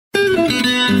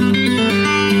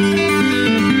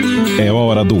É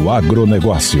hora do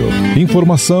agronegócio.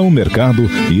 Informação, mercado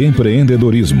e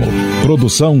empreendedorismo.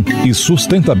 Produção e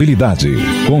sustentabilidade.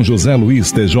 Com José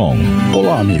Luiz Tejon.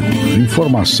 Olá, amigos.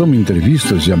 Informação,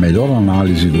 entrevistas e a melhor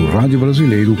análise do rádio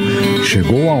brasileiro.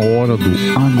 Chegou a hora do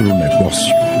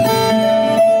agronegócio.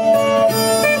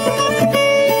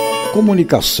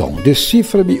 Comunicação.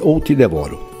 Decifra-me ou te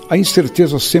devoro. A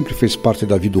incerteza sempre fez parte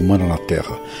da vida humana na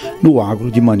Terra. No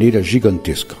agro, de maneira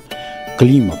gigantesca.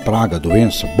 Clima, praga,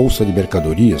 doença, bolsa de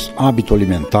mercadorias, hábito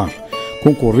alimentar,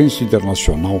 concorrência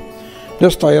internacional.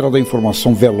 Nesta era da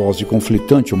informação veloz e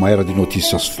conflitante, uma era de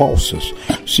notícias falsas,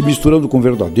 se misturando com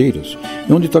verdadeiras,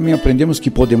 e onde também aprendemos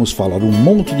que podemos falar um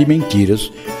monte de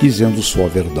mentiras dizendo só a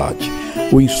verdade.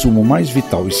 O insumo mais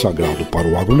vital e sagrado para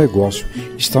o agronegócio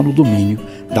está no domínio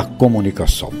da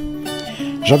comunicação.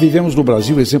 Já vivemos no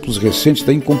Brasil exemplos recentes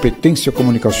da incompetência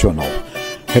comunicacional,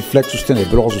 reflexos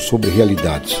tenebrosos sobre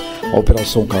realidades, a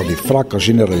operação carne fraca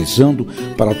generalizando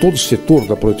para todo o setor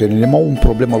da proteína animal um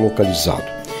problema localizado.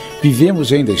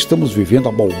 Vivemos e ainda estamos vivendo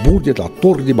a balbúrdia da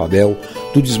Torre de Babel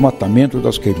do desmatamento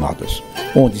das queimadas,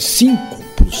 onde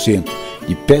 5%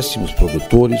 de péssimos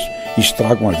produtores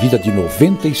estragam a vida de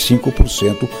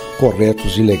 95%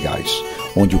 corretos e legais,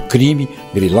 onde o crime,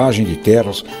 grilagem de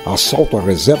terras, assalto a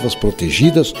reservas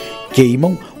protegidas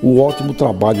queimam o ótimo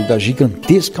trabalho da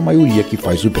gigantesca maioria que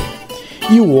faz o bem.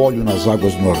 E o óleo nas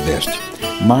águas do Nordeste?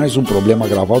 Mais um problema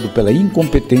agravado pela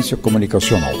incompetência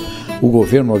comunicacional. O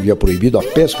governo havia proibido a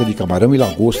pesca de camarão e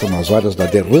lagosta nas áreas da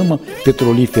derrama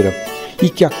petrolífera e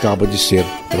que acaba de ser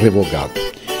revogado.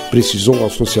 Precisou a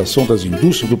Associação das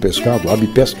Indústrias do Pescado, a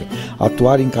ABPesca,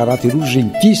 atuar em caráter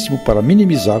urgentíssimo para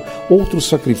minimizar outro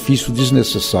sacrifício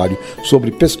desnecessário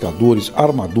sobre pescadores,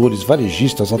 armadores,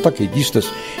 varejistas,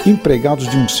 ataquedistas, empregados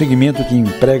de um segmento que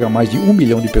emprega mais de 1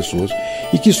 milhão de pessoas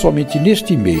e que somente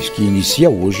neste mês, que inicia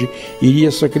hoje, iria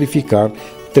sacrificar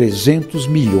 300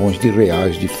 milhões de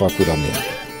reais de faturamento.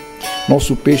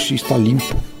 Nosso peixe está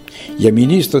limpo e a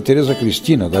ministra Tereza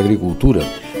Cristina, da Agricultura,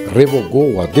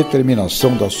 revogou a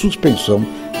determinação da suspensão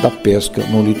da pesca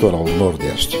no litoral do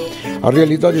Nordeste. A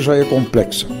realidade já é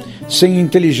complexa. Sem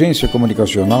inteligência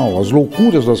comunicacional, as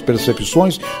loucuras das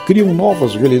percepções criam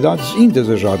novas realidades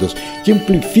indesejadas que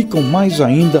amplificam mais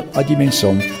ainda a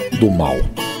dimensão do mal.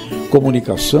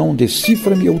 Comunicação,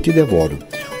 decifra-me ou te devoro.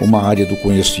 Uma área do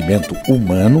conhecimento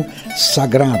humano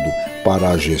sagrado para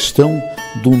a gestão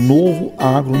do novo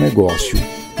agronegócio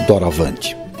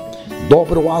doravante.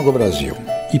 Dobra o Agro Brasil.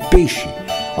 E peixe,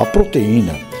 a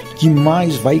proteína que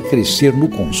mais vai crescer no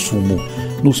consumo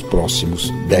nos próximos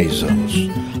 10 anos.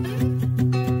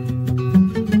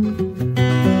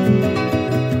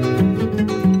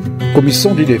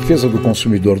 Comissão de Defesa do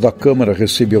Consumidor da Câmara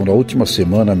recebeu na última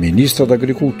semana a ministra da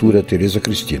Agricultura, Tereza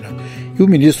Cristina, e o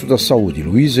ministro da Saúde,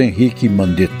 Luiz Henrique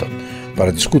Mandetta,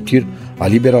 para discutir a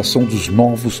liberação dos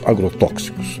novos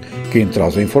agrotóxicos. Quem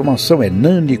traz a informação é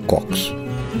Nani Cox.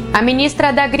 A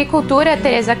ministra da Agricultura,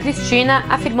 Tereza Cristina,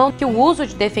 afirmou que o uso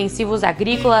de defensivos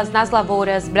agrícolas nas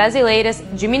lavouras brasileiras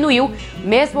diminuiu,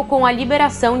 mesmo com a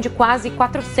liberação de quase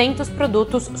 400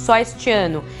 produtos só este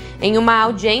ano. Em uma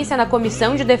audiência na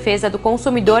Comissão de Defesa do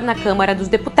Consumidor na Câmara dos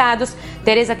Deputados,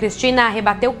 Tereza Cristina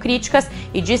rebateu críticas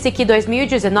e disse que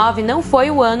 2019 não foi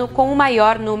o ano com o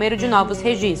maior número de novos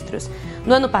registros.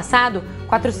 No ano passado,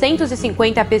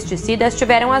 450 pesticidas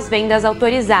tiveram as vendas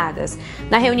autorizadas.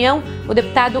 Na reunião, o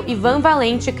deputado Ivan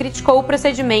Valente criticou o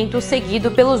procedimento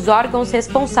seguido pelos órgãos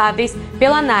responsáveis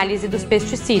pela análise dos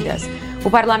pesticidas.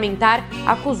 O parlamentar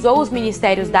acusou os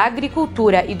ministérios da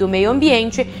Agricultura e do Meio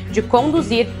Ambiente de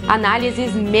conduzir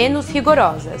análises menos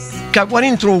rigorosas. Que agora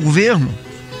entrou o governo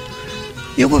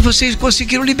e vocês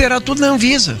conseguiram liberar tudo na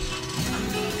Anvisa.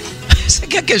 Essa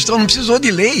aqui é a questão, não precisou de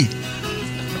lei.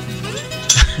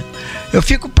 Eu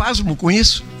fico pasmo com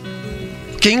isso.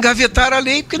 Porque engavetaram a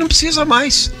lei porque não precisa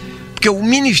mais. Porque o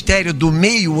Ministério do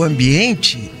Meio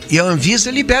Ambiente e a Anvisa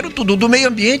liberam tudo do meio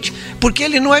ambiente, porque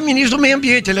ele não é ministro do meio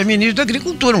ambiente, ele é ministro da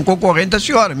Agricultura, um concorrente da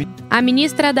senhora. A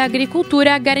ministra da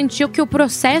Agricultura garantiu que o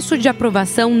processo de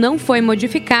aprovação não foi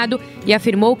modificado e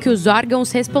afirmou que os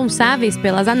órgãos responsáveis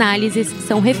pelas análises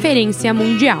são referência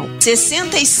mundial.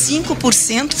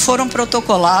 65% foram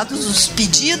protocolados os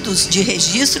pedidos de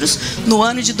registros no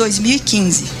ano de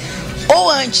 2015 ou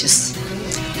antes.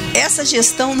 Essa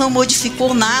gestão não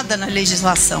modificou nada na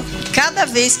legislação. Cada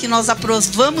vez que nós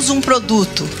aprovamos um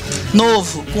produto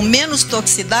novo, com menos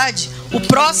toxicidade, o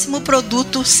próximo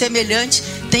produto semelhante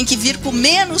tem que vir com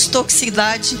menos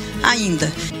toxicidade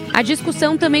ainda. A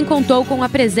discussão também contou com a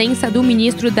presença do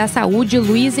ministro da Saúde,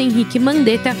 Luiz Henrique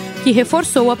Mandetta, que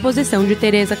reforçou a posição de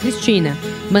Tereza Cristina.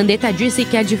 Mandetta disse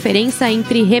que a diferença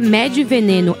entre remédio e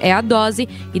veneno é a dose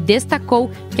e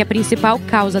destacou que a principal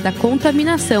causa da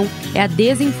contaminação é a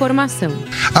desinformação.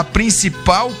 A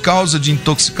principal causa de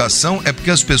intoxicação é porque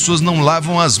as pessoas não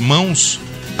lavam as mãos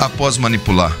após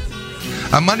manipular.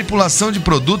 A manipulação de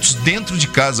produtos dentro de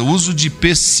casa, o uso de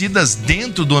pesticidas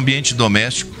dentro do ambiente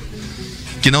doméstico,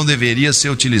 que não deveria ser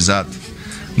utilizado.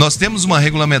 Nós temos uma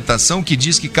regulamentação que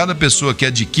diz que cada pessoa que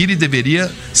adquire deveria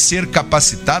ser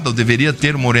capacitada ou deveria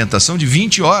ter uma orientação de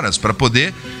 20 horas para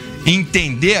poder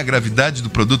entender a gravidade do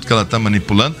produto que ela está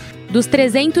manipulando. Dos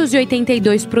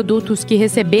 382 produtos que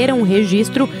receberam o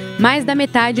registro, mais da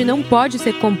metade não pode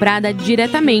ser comprada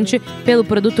diretamente pelo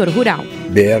produtor rural.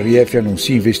 BRF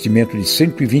anuncia investimento de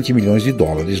 120 milhões de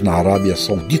dólares na Arábia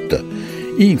Saudita.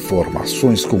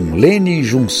 Informações com Lene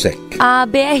Junsec. A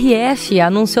BRF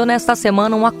anunciou nesta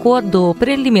semana um acordo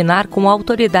preliminar com a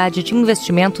Autoridade de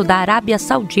Investimento da Arábia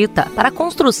Saudita para a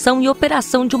construção e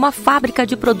operação de uma fábrica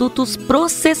de produtos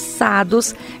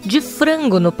processados de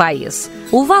frango no país.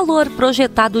 O valor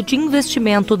projetado de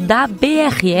investimento da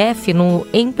BRF no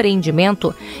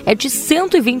empreendimento é de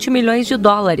 120 milhões de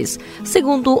dólares,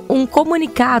 segundo um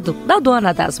comunicado da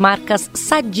dona das marcas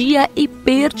Sadia e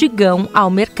Perdigão ao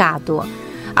mercado.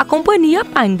 A companhia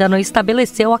ainda não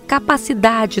estabeleceu a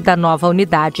capacidade da nova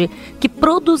unidade, que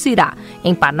produzirá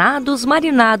empanados,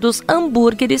 marinados,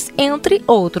 hambúrgueres, entre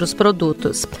outros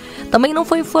produtos. Também não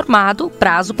foi informado o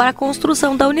prazo para a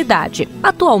construção da unidade.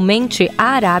 Atualmente, a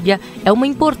Arábia é uma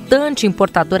importante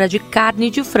importadora de carne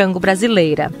de frango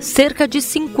brasileira. Cerca de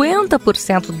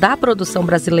 50% da produção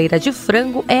brasileira de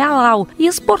frango é halal e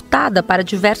exportada para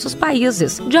diversos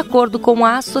países, de acordo com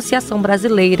a Associação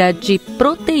Brasileira de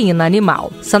Proteína Animal.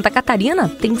 Santa Catarina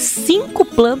tem 5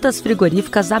 plantas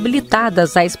frigoríficas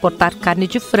habilitadas a exportar carne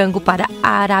de frango para a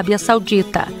Arábia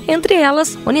Saudita. Entre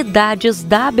elas, unidades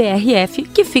da BRF,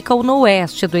 que ficam no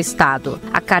oeste do estado.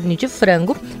 A carne de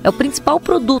frango é o principal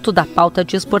produto da pauta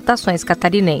de exportações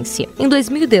catarinense. Em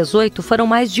 2018, foram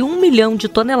mais de 1 milhão de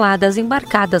toneladas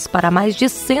embarcadas para mais de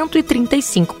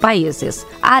 135 países.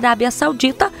 A Arábia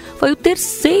Saudita foi o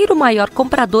terceiro maior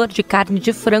comprador de carne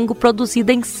de frango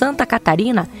produzida em Santa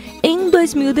Catarina em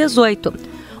 2018.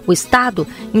 O estado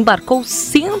embarcou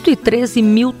 113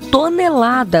 mil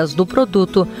toneladas do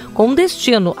produto com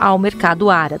destino ao mercado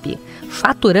árabe,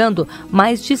 faturando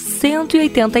mais de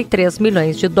 183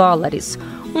 milhões de dólares,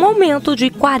 um aumento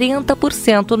de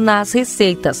 40% nas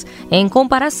receitas, em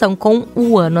comparação com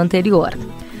o ano anterior.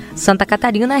 Santa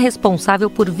Catarina é responsável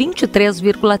por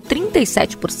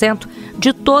 23,37%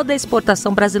 de toda a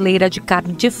exportação brasileira de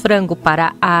carne de frango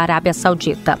para a Arábia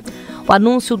Saudita. O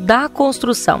anúncio da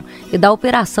construção e da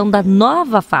operação da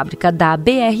nova fábrica da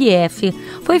BRF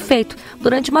foi feito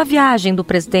durante uma viagem do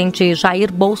presidente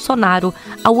Jair Bolsonaro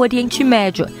ao Oriente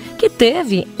Médio, que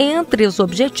teve, entre os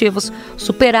objetivos,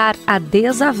 superar a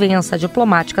desavença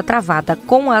diplomática travada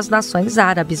com as nações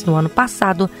árabes no ano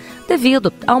passado,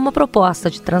 devido a uma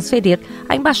proposta de transferir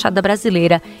a embaixada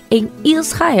brasileira em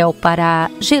Israel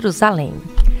para Jerusalém.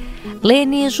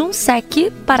 Lene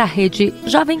Junsec para a Rede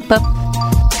Jovem Pan.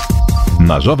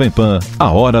 Na Jovem Pan,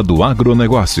 a hora do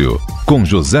agronegócio, com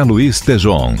José Luiz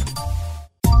Tejon.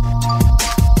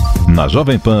 Na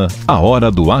Jovem Pan, a hora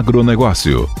do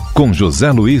agronegócio, com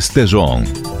José Luiz Tejon.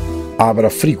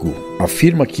 Abrafrigo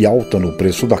afirma que alta no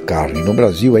preço da carne no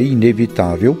Brasil é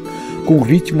inevitável, com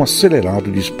ritmo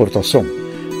acelerado de exportação.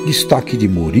 Destaque de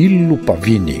Murilo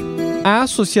Pavini. A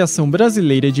Associação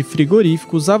Brasileira de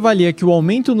Frigoríficos avalia que o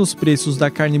aumento nos preços da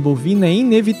carne bovina é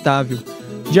inevitável.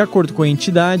 De acordo com a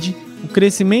entidade, o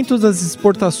crescimento das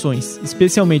exportações,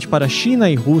 especialmente para China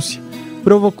e Rússia,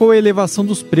 provocou a elevação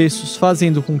dos preços,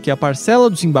 fazendo com que a parcela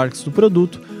dos embarques do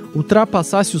produto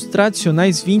ultrapassasse os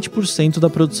tradicionais 20% da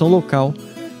produção local.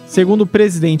 Segundo o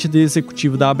presidente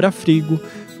executivo da Abrafrigo,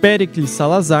 Péricles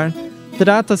Salazar,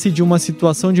 trata-se de uma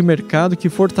situação de mercado que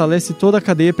fortalece toda a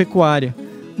cadeia pecuária,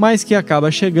 mas que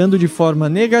acaba chegando de forma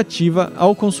negativa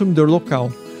ao consumidor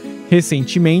local.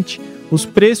 Recentemente, os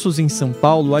preços em São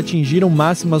Paulo atingiram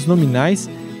máximas nominais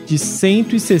de R$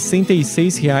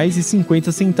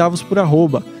 166,50 por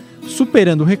arroba,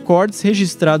 superando recordes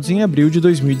registrados em abril de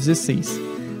 2016.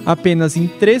 Apenas em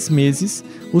 3 meses,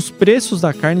 os preços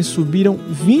da carne subiram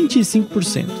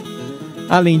 25%.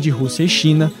 Além de Rússia e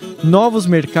China, novos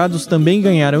mercados também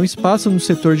ganharam espaço no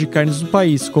setor de carnes do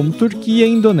país, como Turquia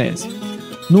e Indonésia.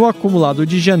 No acumulado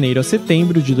de janeiro a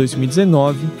setembro de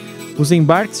 2019, os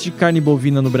embarques de carne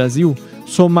bovina no Brasil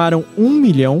somaram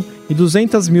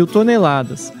 1.200.000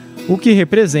 toneladas, o que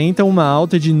representa uma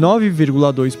alta de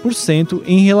 9,2%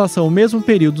 em relação ao mesmo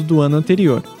período do ano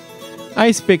anterior. A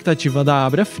expectativa da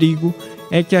Abrafrigo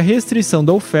é que a restrição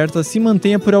da oferta se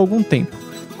mantenha por algum tempo,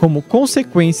 como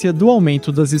consequência do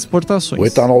aumento das exportações. O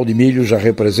etanol de milho já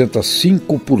representa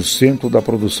 5% da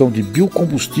produção de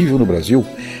biocombustível no Brasil.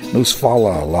 Nos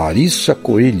fala Larissa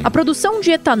Coelho. A produção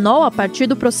de etanol a partir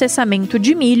do processamento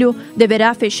de milho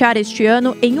deverá fechar este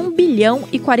ano em 1 bilhão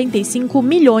e 45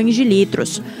 milhões de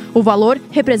litros. O valor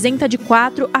representa de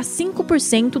 4% a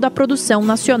 5% da produção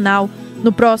nacional.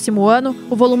 No próximo ano,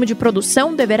 o volume de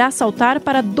produção deverá saltar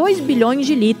para 2 bilhões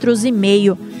de litros e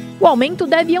meio. O aumento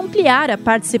deve ampliar a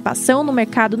participação no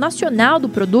mercado nacional do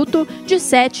produto de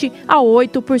 7% a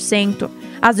 8%.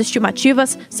 As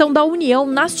estimativas são da União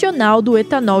Nacional do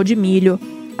Etanol de Milho.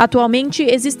 Atualmente,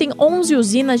 existem 11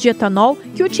 usinas de etanol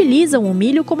que utilizam o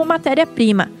milho como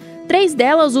matéria-prima. 3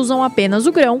 delas usam apenas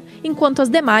o grão, enquanto as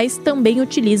demais também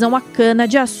utilizam a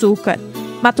cana-de-açúcar.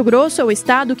 Mato Grosso é o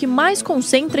estado que mais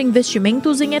concentra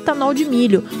investimentos em etanol de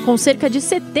milho, com cerca de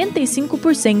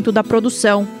 75% da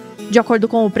produção. De acordo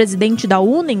com o presidente da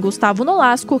UNEM, Gustavo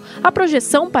Nolasco, a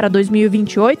projeção para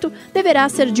 2028 deverá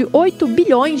ser de 8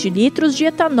 bilhões de litros de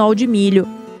etanol de milho.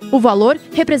 O valor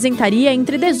representaria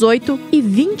entre 18% e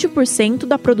 20%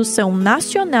 da produção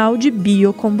nacional de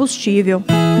biocombustível.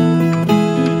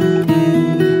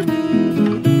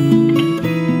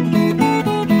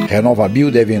 RenovaBio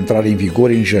deve entrar em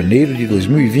vigor em janeiro de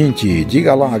 2020.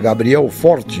 Diga lá, Gabriel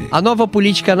Forte. A nova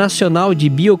política nacional de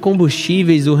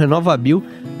biocombustíveis, o RenovaBio,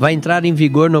 vai entrar em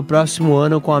vigor no próximo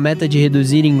ano com a meta de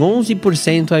reduzir em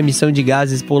 11% a emissão de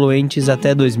gases poluentes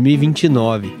até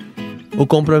 2029. O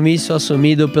compromisso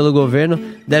assumido pelo governo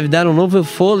deve dar um novo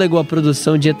fôlego à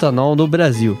produção de etanol no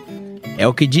Brasil. É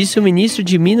o que disse o ministro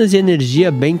de Minas e Energia,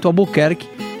 Bento Albuquerque,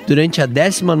 durante a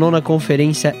 19ª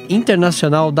Conferência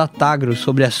Internacional da Tagro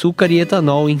sobre Açúcar e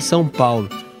Etanol em São Paulo.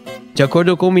 De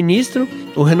acordo com o ministro,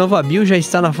 o RenovaBio já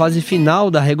está na fase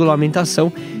final da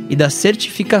regulamentação e da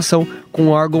certificação com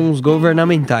órgãos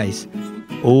governamentais.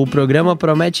 O programa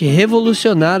promete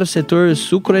revolucionar o setor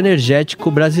sucroenergético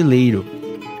brasileiro.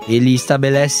 Ele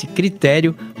estabelece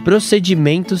critério,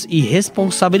 procedimentos e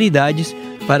responsabilidades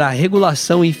para a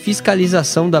regulação e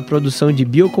fiscalização da produção de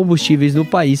biocombustíveis no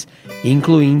país,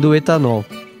 incluindo o etanol.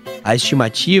 A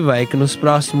estimativa é que nos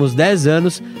próximos 10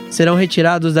 anos serão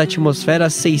retirados da atmosfera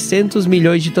 600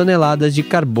 milhões de toneladas de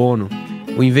carbono.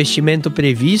 O investimento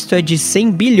previsto é de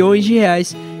 100 bilhões de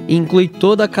reais e inclui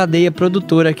toda a cadeia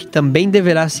produtora, que também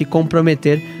deverá se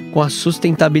comprometer com a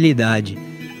sustentabilidade.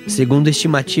 Segundo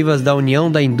estimativas da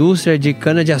União da Indústria de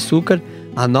Cana-de-Açúcar,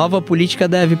 a nova política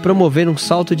deve promover um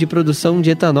salto de produção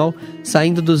de etanol,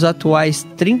 saindo dos atuais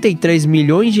 33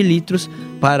 milhões de litros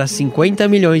para 50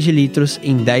 milhões de litros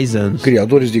em 10 anos.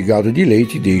 Criadores de gado de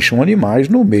leite deixam animais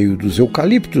no meio dos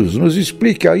eucaliptos. Nos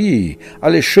explique aí,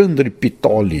 Alexandre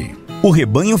Pitoli. O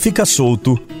rebanho fica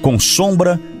solto, com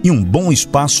sombra e um bom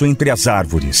espaço entre as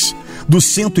árvores. Dos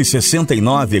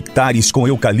 169 hectares com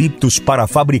eucaliptos para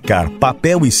fabricar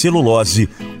papel e celulose,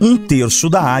 1/3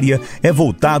 da área é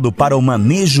voltado para o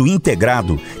manejo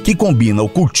integrado, que combina o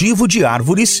cultivo de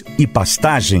árvores e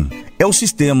pastagem. É o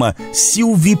sistema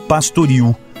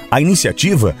silvipastoril. A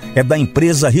iniciativa é da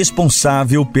empresa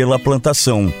responsável pela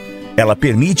plantação. Ela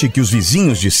permite que os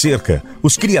vizinhos de cerca,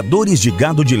 os criadores de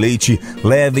gado de leite,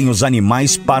 levem os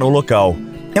animais para o local.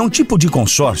 É um tipo de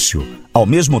consórcio. Ao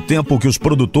mesmo tempo que os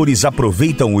produtores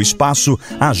aproveitam o espaço,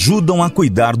 ajudam a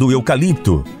cuidar do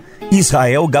eucalipto.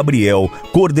 Israel Gabriel,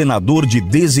 coordenador de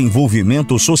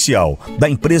desenvolvimento social da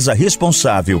empresa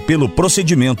responsável pelo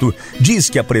procedimento, diz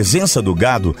que a presença do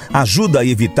gado ajuda a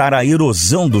evitar a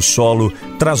erosão do solo,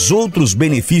 traz outros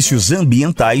benefícios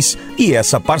ambientais e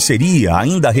essa parceria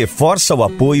ainda reforça o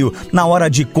apoio na hora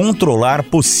de controlar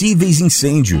possíveis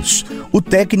incêndios. O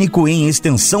técnico em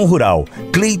extensão rural,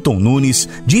 Cleiton Nunes,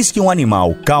 diz que um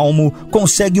animal calmo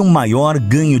consegue um maior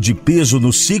ganho de peso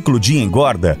no ciclo de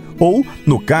engorda ou,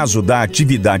 no caso da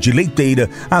atividade leiteira,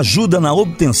 ajuda na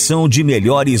obtenção de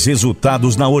melhores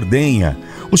resultados na ordenha.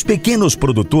 Os pequenos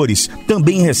produtores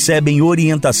também recebem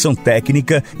orientação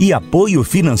técnica e apoio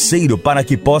financeiro para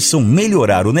que possam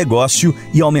melhorar o negócio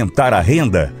e aumentar a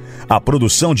renda. A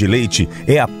produção de leite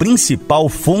é a principal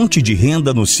fonte de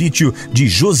renda no sítio de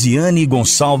Josiane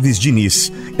Gonçalves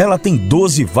Diniz. Ela tem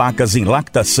 12 vacas em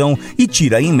lactação e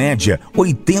tira, em média,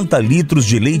 80 litros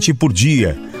de leite por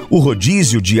dia. O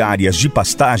rodízio de áreas de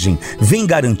pastagem vem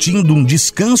garantindo um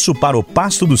descanso para o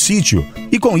pasto do sítio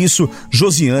e, com isso,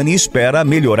 Josiane espera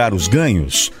melhorar os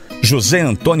ganhos. José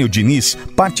Antônio Diniz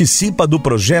participa do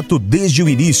projeto desde o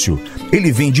início.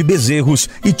 Ele vende bezerros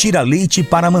e tira leite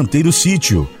para manter o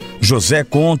sítio. José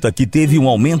conta que teve um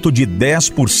aumento de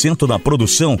 10% na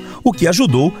produção, o que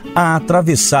ajudou a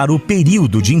atravessar o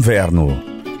período de inverno.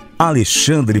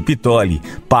 Alexandre Pitoli,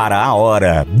 para a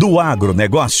Hora do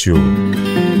Agronegócio.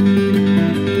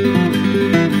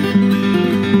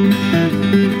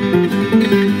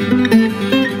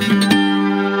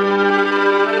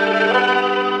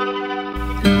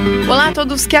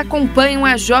 todos que acompanham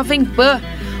a Jovem Pan.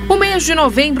 O mês de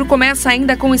novembro começa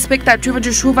ainda com expectativa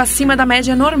de chuva acima da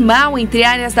média normal entre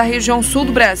áreas da região sul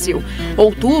do Brasil.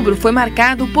 Outubro foi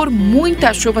marcado por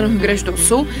muita chuva no Rio Grande do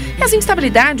Sul e as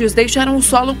instabilidades deixaram o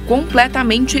solo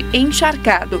completamente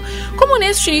encharcado. Como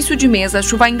neste início de mês a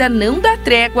chuva ainda não dá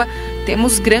trégua,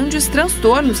 temos grandes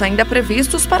transtornos ainda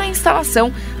previstos para a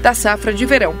instalação da safra de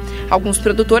verão. Alguns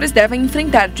produtores devem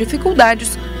enfrentar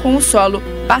dificuldades com o solo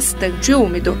bastante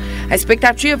úmido. A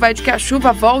expectativa é de que a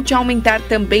chuva volte a aumentar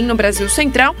também no Brasil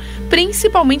Central,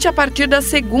 principalmente a partir da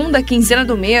segunda quinzena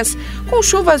do mês, com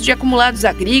chuvas de acumulados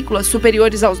agrícolas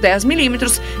superiores aos 10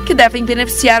 milímetros, que devem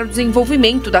beneficiar o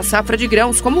desenvolvimento da safra de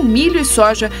grãos como milho e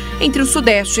soja entre o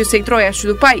sudeste e centro-oeste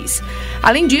do país.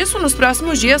 Além disso, nos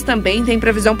próximos dias também tem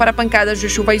previsão para pancadas de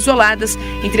chuva isoladas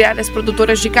entre áreas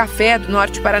produtoras de café do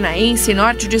norte paranaense,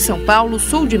 norte de São Paulo,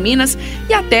 sul de Minas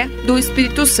e até do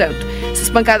Espírito Santo. Essas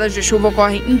pancadas de chuva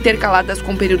ocorrem intercaladas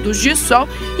com períodos de sol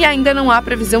e ainda não há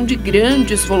previsão de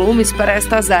grandes volumes para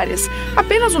estas áreas.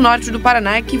 Apenas o norte do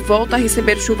Paraná é que volta a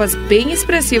receber chuvas bem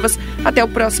expressivas até o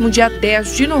próximo dia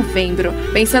 10 de novembro.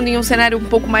 Pensando em um cenário um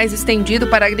pouco mais estendido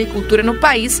para a agricultura no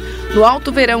país, no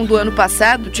alto verão do ano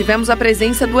passado tivemos a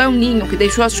presença do El Niño, que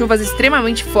deixou as chuvas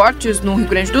extremamente fortes no Rio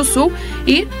Grande do Sul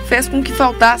e fez com que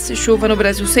faltasse chuva no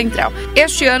Brasil Central.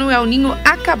 Este ano o El Niño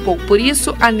acabou, por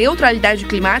isso a neutralidade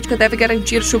climática deve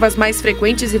garantir chuvas mais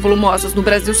frequentes e volumosas no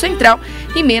Brasil Central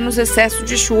e menos excesso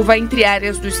de chuva entre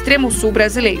áreas do extremo sul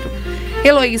brasileiro.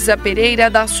 Heloísa Pereira,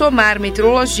 da Somar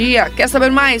Meteorologia. Quer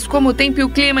saber mais como o tempo e o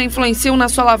clima influenciam na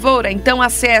sua lavoura? Então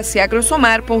acesse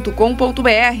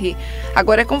agrosomar.com.br.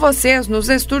 Agora é com vocês nos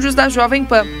estúdios da Jovem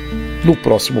Pan. No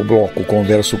próximo bloco,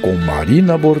 converso com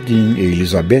Marina Bordim e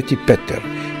Elizabeth Petter,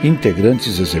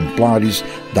 integrantes exemplares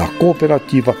da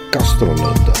cooperativa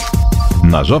Castrolanda.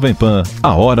 Na Jovem Pan,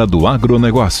 a hora do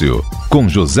agronegócio, com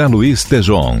José Luiz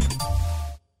Tejon.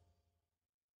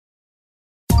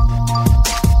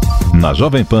 Na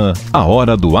Jovem Pan, a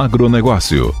hora do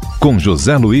agronegócio, com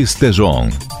José Luiz Tejon.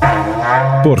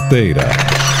 Porteira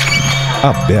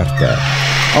aberta.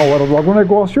 A hora do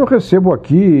agronegócio, eu recebo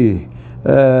aqui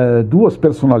duas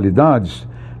personalidades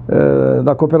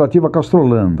da cooperativa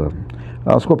Castrolanda.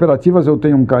 As cooperativas eu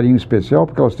tenho um carinho especial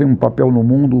porque elas têm um papel no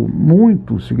mundo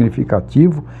muito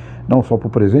significativo, não só para o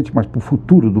presente, mas para o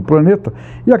futuro do planeta.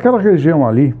 E aquela região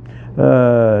ali,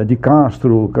 de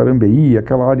Castro, Carambeí,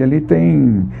 aquela área ali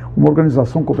tem uma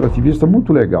organização cooperativista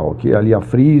muito legal, que é ali a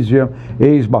Frísia,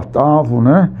 ex-Batavo,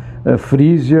 né?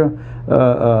 Frísia,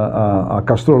 a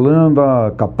Castrolanda,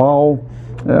 a Capal.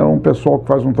 É um pessoal que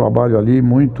faz um trabalho ali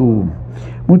muito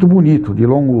bonito, de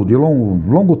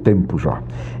longo tempo já.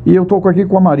 E eu estou aqui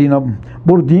com a Marina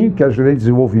Bordim, que é gerente de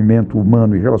desenvolvimento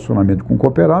humano e relacionamento com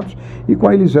cooperados, e com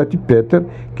a Elizabeth Petter,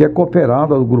 que é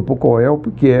cooperada do Grupo Coelp,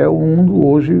 que é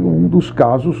hoje um dos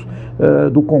casos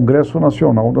do Congresso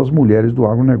Nacional das Mulheres do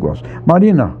Agronegócio.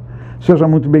 Marina, seja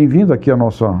muito bem-vinda aqui à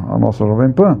nossa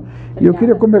Jovem Pan. Obrigada. E eu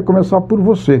queria começar por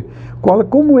você.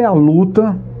 Como é a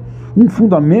luta? Um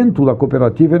fundamento da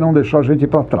cooperativa é não deixar a gente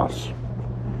para trás.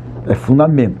 É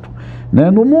fundamento. Né?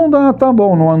 No mundo, tá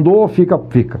bom, não andou, fica.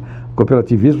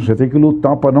 Cooperativismo, você tem que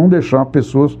lutar para não deixar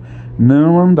pessoas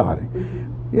não andarem.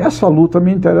 E essa luta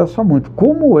me interessa muito.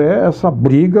 Como é essa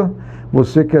briga,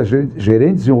 você que é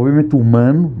gerente de desenvolvimento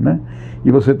humano, né?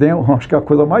 E você tem, acho que é a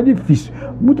coisa mais difícil,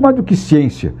 muito mais do que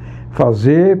ciência,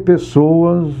 fazer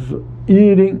pessoas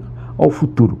irem ao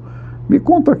futuro. Me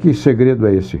conta que segredo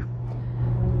é esse?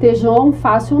 Tejon,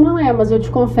 fácil não é, mas eu te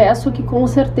confesso que com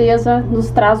certeza nos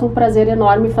traz um prazer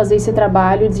enorme fazer esse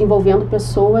trabalho, desenvolvendo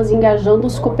pessoas, engajando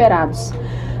os cooperados.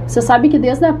 Você sabe que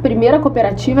desde a primeira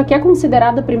cooperativa, que é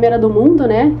considerada a primeira do mundo,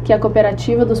 né, que é a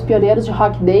cooperativa dos pioneiros de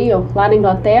Rochdale, lá na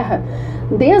Inglaterra,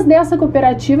 desde essa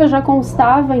cooperativa já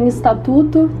constava em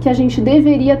estatuto que a gente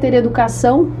deveria ter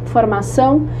educação,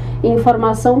 formação e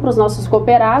informação para os nossos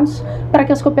cooperados, para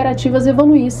que as cooperativas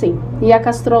evoluíssem. E a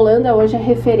Castrolanda hoje é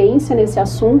referência nesse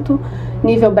assunto,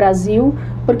 nível Brasil,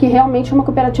 porque realmente é uma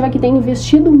cooperativa que tem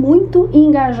investido muito e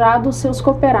engajado os seus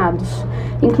cooperados.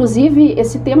 Inclusive,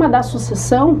 esse tema da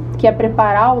sucessão, que é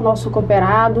preparar o nosso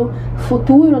cooperado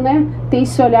futuro, né, ter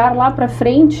esse olhar lá para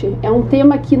frente, é um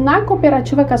tema que na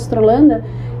cooperativa Castrolanda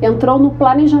entrou no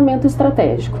planejamento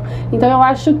estratégico. Então eu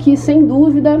acho que, sem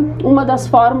dúvida, uma das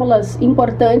fórmulas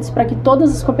importantes para que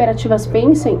todas as cooperativas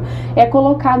pensem é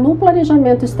colocar no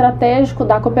planejamento estratégico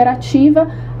da cooperativa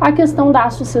a questão da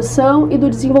sucessão e do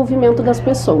desenvolvimento das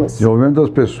pessoas. Desenvolvimento das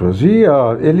pessoas. E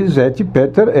a Elizabeth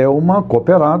Petter é uma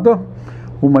cooperada,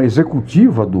 uma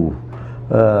executiva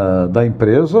da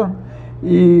empresa,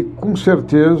 E, com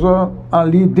certeza,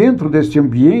 ali dentro deste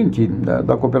ambiente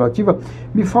da cooperativa,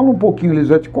 me fala um pouquinho,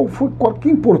 Elisete, que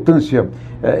importância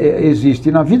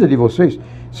existe na vida de vocês,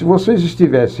 se vocês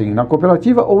estivessem na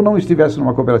cooperativa ou não estivessem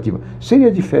numa cooperativa?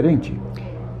 Seria diferente?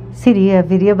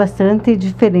 Haveria bastante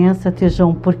diferença,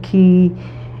 Tejão, porque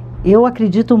eu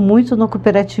acredito muito no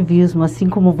cooperativismo, assim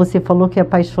como você falou que é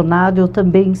apaixonado, eu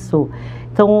também sou.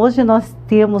 Então, hoje nós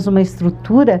temos uma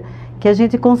estrutura que a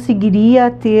gente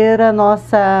conseguiria ter a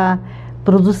nossa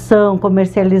produção,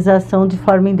 comercialização de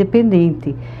forma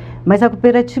independente. Mas a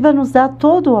cooperativa nos dá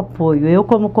todo o apoio. Eu,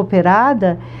 como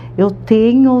cooperada, eu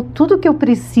tenho tudo que eu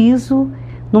preciso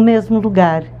no mesmo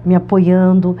lugar, me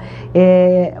apoiando.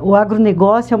 O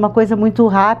agronegócio é uma coisa muito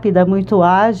rápida, muito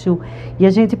ágil, e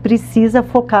a gente precisa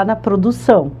focar na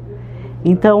produção.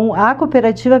 Então, a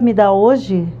cooperativa me dá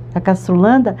hoje, a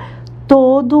Castrolanda,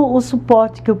 todo o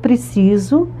suporte que eu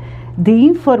preciso de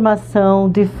informação,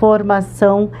 de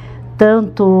formação,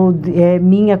 tanto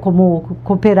minha como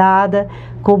cooperada,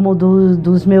 como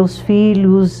dos meus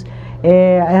filhos,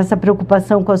 essa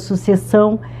preocupação com a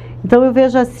sucessão. Então eu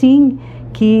vejo assim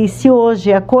que se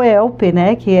hoje a Coelp,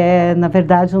 né, que é na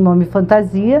verdade um nome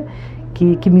fantasia,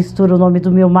 que mistura o nome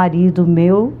do meu marido,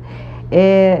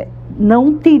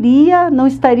 não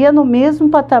estaria no mesmo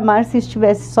patamar se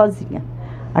estivesse sozinha.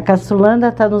 A Castrolanda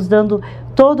está nos dando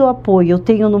todo o apoio. Eu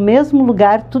tenho no mesmo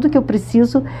lugar tudo que eu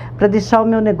preciso para deixar o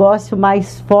meu negócio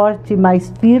mais forte,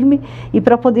 mais firme e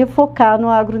para poder focar no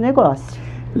agronegócio,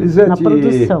 Elisete, na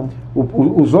produção.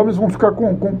 Os homens vão ficar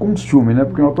com ciúme, né?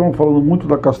 Porque nós estamos falando muito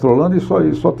da Castrolanda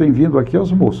e só tem vindo aqui as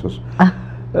moças.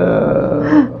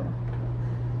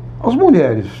 As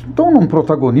mulheres estão num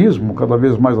protagonismo cada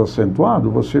vez mais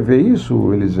acentuado. Você vê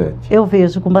isso, Elisete? Eu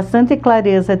vejo com bastante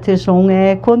clareza, Tejon.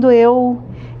 Quando eu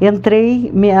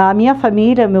entrei, a minha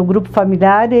família, meu grupo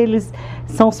familiar, eles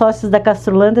são sócios da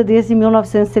Castrolanda desde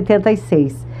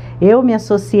 1976. Eu me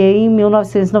associei em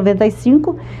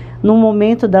 1995, num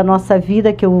momento da nossa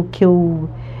vida que eu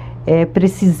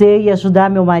precisei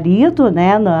ajudar meu marido,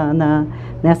 né,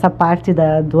 nessa parte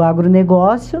do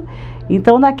agronegócio.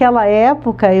 Então, naquela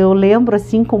época, eu lembro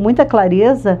assim com muita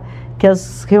clareza que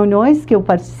as reuniões que eu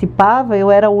participava, eu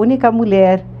era a única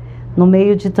mulher no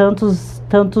meio de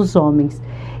tantos homens.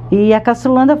 E a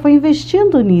Castrolanda foi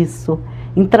investindo nisso,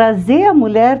 em trazer a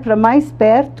mulher para mais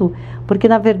perto, porque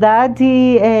na verdade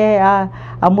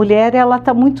a mulher ela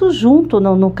está muito junto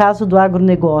no caso do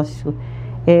agronegócio.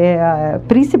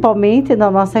 Principalmente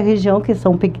na nossa região, que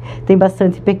tem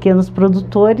bastante pequenos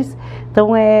produtores.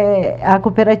 Então a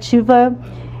cooperativa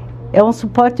é um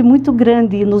suporte muito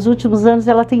grande e nos últimos anos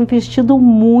ela tem investido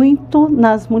muito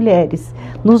nas mulheres,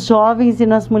 nos jovens e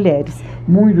nas mulheres.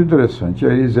 Muito interessante. A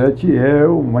Elisete é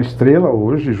uma estrela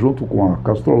hoje, junto com a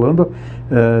Castrolanda,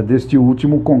 deste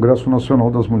último Congresso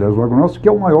Nacional das Mulheres do Agronegócio, que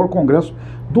é o maior congresso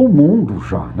do mundo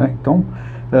já, né? Então,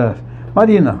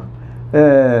 Marina,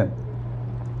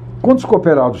 quantos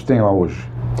cooperados tem lá hoje?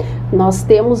 Nós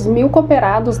temos 1.000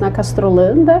 cooperados na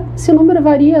Castrolanda. Esse número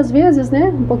varia às vezes,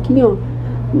 né? Um pouquinho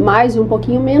mais e um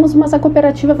pouquinho menos, mas a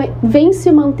cooperativa vem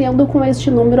se mantendo com este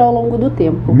número ao longo do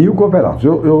tempo. 1.000 cooperados.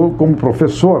 Eu como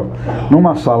professor,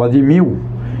 numa sala de 1.000,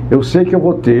 eu sei que eu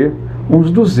vou ter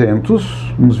uns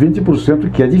 200, uns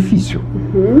 20%, que é difícil.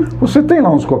 Uhum. Você tem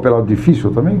lá uns cooperados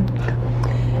difíceis também?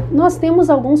 Nós temos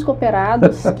alguns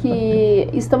cooperados que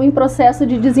estão em processo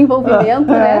de desenvolvimento,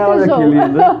 né, olha que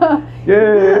lindo.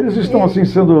 Eles estão assim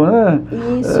sendo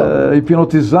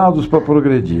hipnotizados para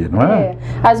progredir, não é?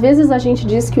 Às vezes a gente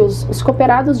diz que os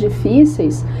cooperados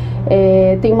difíceis,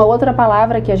 tem uma outra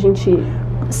palavra que a gente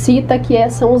cita que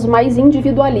são os mais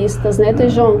individualistas, né,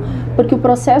 Tejon? Porque o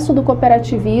processo do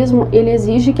cooperativismo, ele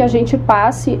exige que a gente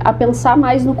passe a pensar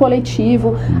mais no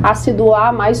coletivo, a se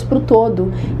doar mais para o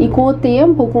todo. E com o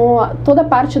tempo, toda a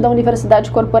parte da universidade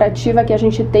corporativa que a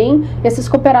gente tem, esses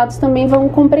cooperados também vão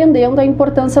compreendendo a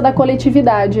importância da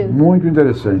coletividade. Muito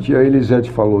interessante. E a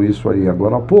Elisete falou isso aí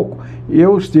agora há pouco.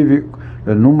 Eu estive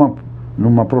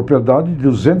numa propriedade de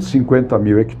 250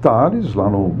 mil hectares, lá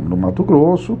no Mato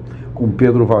Grosso, com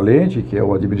Pedro Valente, que é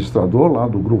o administrador lá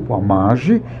do grupo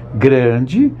Amage,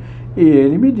 grande, e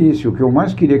ele me disse, o que eu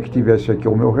mais queria que tivesse aqui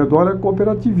ao meu redor é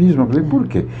cooperativismo. Eu falei, por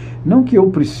quê? Não que eu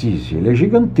precise, ele é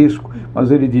gigantesco,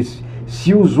 mas ele disse,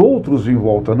 se os outros em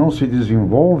volta não se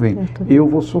desenvolvem, eu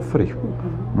vou sofrer,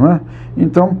 não é?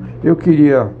 Então, eu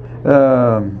queria...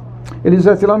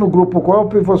 Elisete, lá no Grupo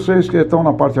Coelp, vocês que estão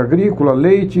na parte agrícola,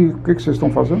 leite, o que vocês estão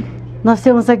fazendo? Nós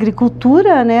temos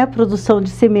agricultura, né, produção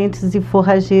de sementes e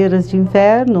forrageiras de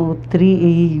inverno,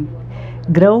 e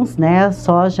grãos, né,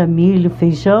 soja, milho,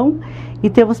 feijão, e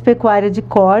temos pecuária de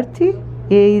corte,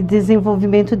 e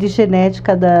desenvolvimento de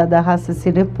genética da raça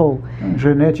Cinepol.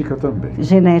 Genética também.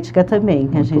 Genética também.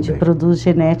 Muito a gente bem. produz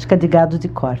genética de gado de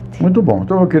corte. Muito bom.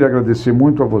 Então eu queria agradecer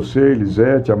muito a você,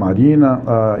 Elisete, a Marina,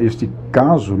 este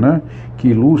caso, né, que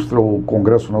ilustra o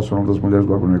Congresso Nacional das Mulheres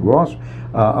do Agronegócio,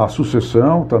 a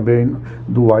sucessão também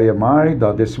do IMI,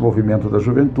 desse movimento da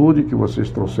juventude que vocês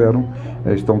trouxeram,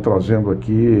 estão trazendo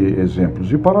aqui exemplos.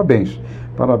 E parabéns.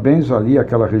 Parabéns ali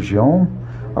àquela região,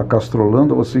 a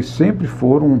Castrolândia, vocês sempre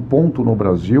foram um ponto no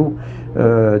Brasil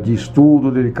de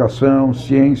estudo, dedicação,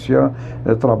 ciência,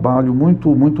 trabalho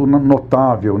muito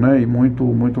notável, né, e muito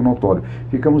notório.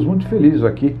 Ficamos muito felizes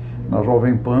aqui na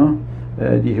Jovem Pan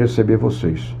de receber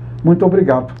vocês. Muito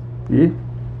obrigado e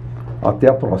até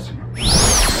a próxima.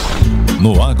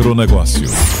 No agronegócio,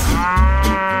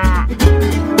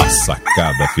 a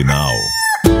sacada final.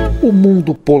 O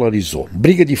mundo polarizou.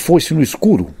 Briga de foice no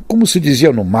escuro, como se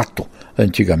dizia no mato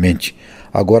antigamente.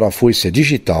 Agora a foice é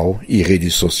digital e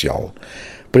rede social.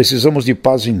 Precisamos de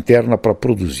paz interna para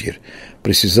produzir.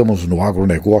 Precisamos no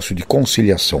agronegócio de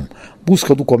conciliação,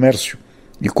 busca do comércio.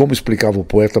 E como explicava o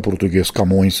poeta português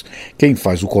Camões, quem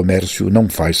faz o comércio não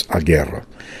faz a guerra.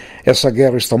 Essa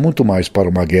guerra está muito mais para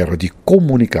uma guerra de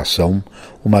comunicação,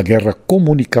 uma guerra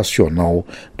comunicacional,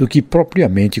 do que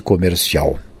propriamente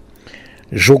comercial.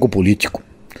 Jogo político.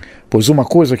 Pois uma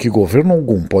coisa que governo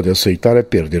algum pode aceitar é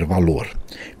perder valor,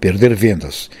 perder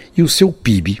vendas e o seu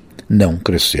PIB não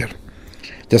crescer.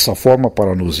 Dessa forma,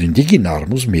 para nos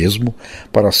indignarmos mesmo,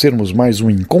 para sermos mais um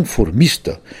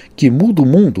inconformista que muda o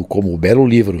mundo, como o belo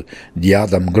livro de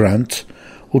Adam Grant,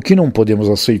 o que não podemos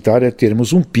aceitar é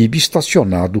termos um PIB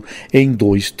estacionado em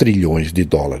 2 trilhões de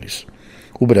dólares.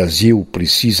 O Brasil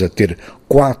precisa ter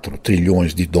 4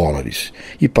 trilhões de dólares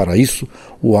e, para isso,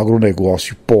 o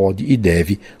agronegócio pode e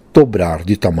deve dobrar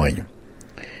de tamanho.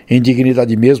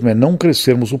 Indignidade mesmo é não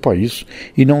crescermos o país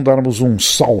e não darmos um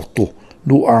salto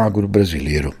no agro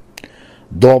brasileiro.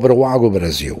 Dobra o agro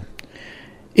Brasil.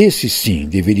 Esse sim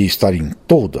deveria estar em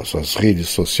todas as redes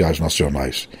sociais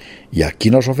nacionais. E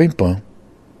aqui na Jovem Pan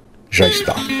já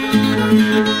está.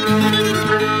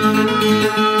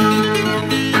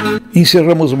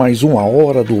 Encerramos mais uma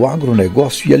hora do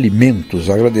agronegócio e alimentos,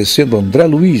 agradecendo André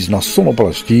Luiz na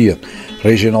sonoplastia,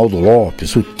 Reginaldo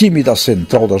Lopes, o time da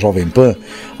Central da Jovem Pan,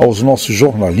 aos nossos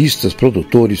jornalistas,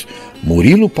 produtores,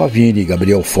 Murilo Pavini e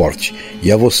Gabriel Forte,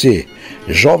 e a você,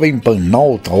 Jovem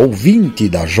Panauta, ouvinte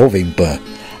da Jovem Pan.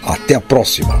 Até a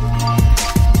próxima.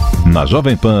 Na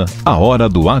Jovem Pan, a hora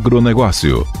do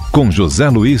agronegócio, com José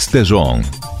Luiz Tejon.